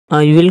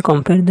I will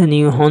compare the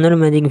new Honor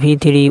Magic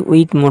V3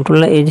 with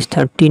Motorola Edge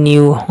 30.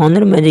 New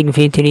Honor Magic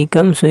V3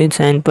 comes with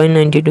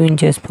 7.92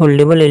 inches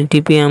foldable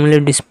LTP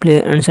AMOLED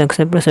display and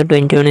success ratio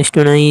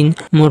 21:9.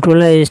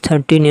 Motorola Edge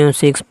 30 Neo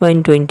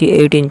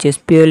 6.28 inches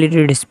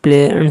PLED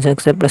display and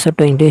success ratio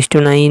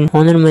 20:9.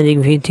 Honor Magic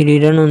V3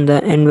 run on the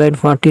Android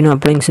 14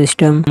 operating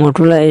system.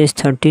 Motorola Edge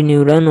 30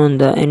 Neo run on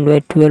the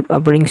Android 12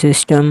 operating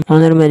system.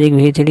 Honor Magic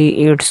V3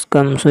 it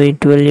comes with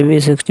 12GB,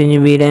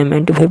 16GB RAM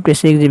and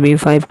 256GB,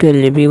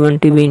 512GB,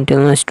 1TB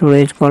internal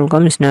storage.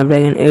 Qualcomm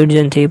Snapdragon 8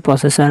 Gen 3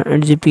 processor,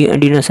 8GB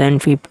Adreno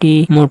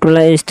 750.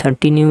 Motorola Edge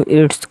 30 Neo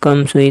it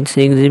comes with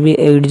 6GB,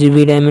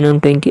 8GB RAM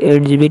and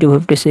 28GB,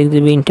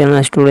 256GB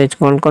internal storage.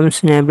 Qualcomm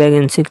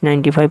Snapdragon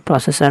 695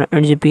 processor,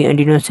 8GB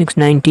Adreno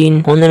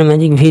 619. Honor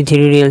Magic V3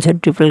 real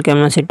set triple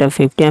camera setup,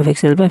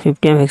 50MP plus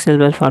 50MP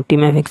plus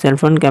 40MP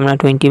front camera,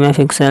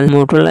 20MP.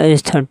 Motorola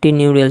Edge 30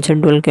 Neo real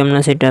set dual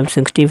camera setup,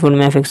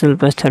 64MP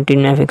plus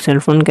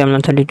 13MP front camera,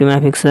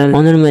 32MP.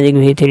 Honor Magic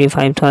V3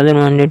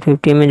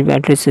 5150mAh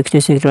battery,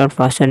 66W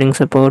fast charging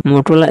support.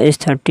 Motorola Edge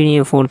 30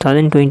 Neo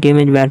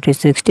 4020mAh battery,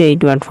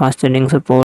 68W fast charging support.